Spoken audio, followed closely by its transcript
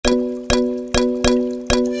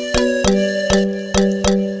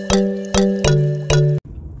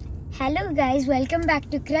guys, welcome back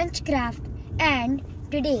to Crunchcraft, and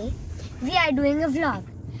today we are doing a vlog.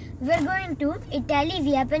 We're going to Italy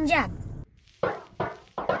via Punjab.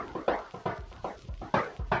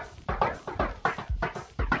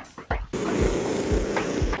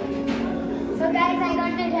 So guys, I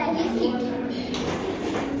got my driving seat.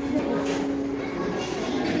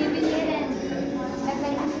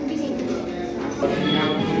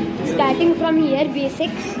 Starting from here,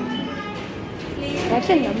 basics. That's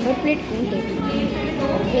a number plate, isn't it?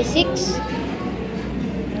 Basics.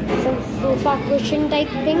 Some sofa cushion type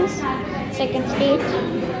things. Second stage.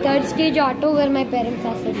 Third stage, auto, where my parents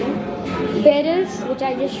are sitting. Barrels, which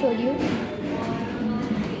I just showed you.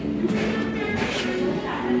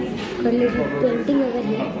 Got a little painting over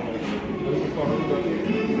here.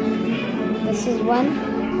 This is one.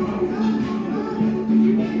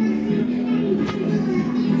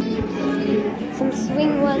 Some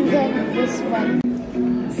swing ones and this one.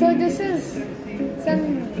 So this is some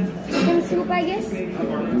chicken soup, I guess,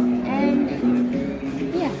 and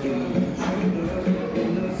yeah.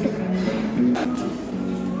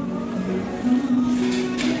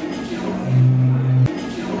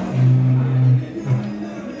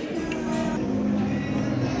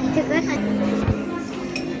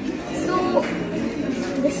 So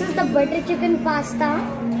this is the butter chicken pasta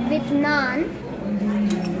with naan.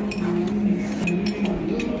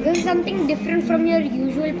 This is something different from your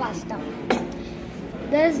usual pasta.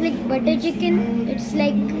 There's like butter chicken, it's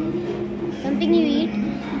like something you eat,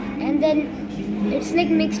 and then it's like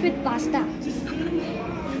mixed with pasta.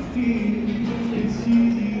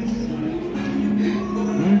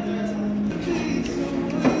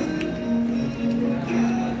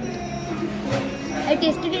 I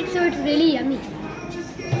tasted it, so it's really yummy.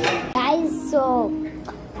 Guys, so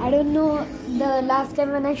I don't know, the last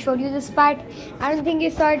time when I showed you this part, I don't think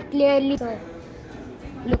you saw it clearly. So,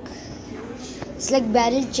 look, it's like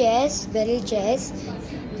barrel chairs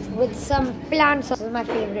with some plants. This is my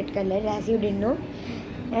favorite color, as you didn't know.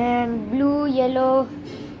 And blue, yellow,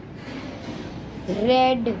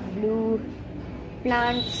 red, blue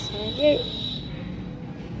plants.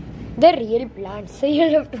 They're real plants, so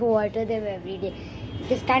you'll have to water them every day.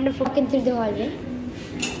 Just kind of looking through the hallway.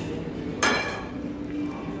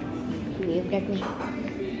 Waved at me.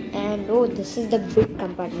 And oh, this is the big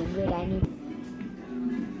compartment where I need.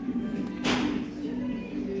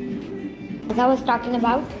 As I was talking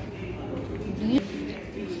about,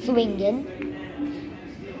 swinging.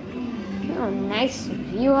 Oh, nice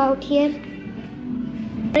view out here.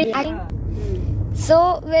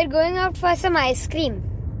 So we're going out for some ice cream.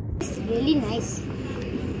 It's really nice.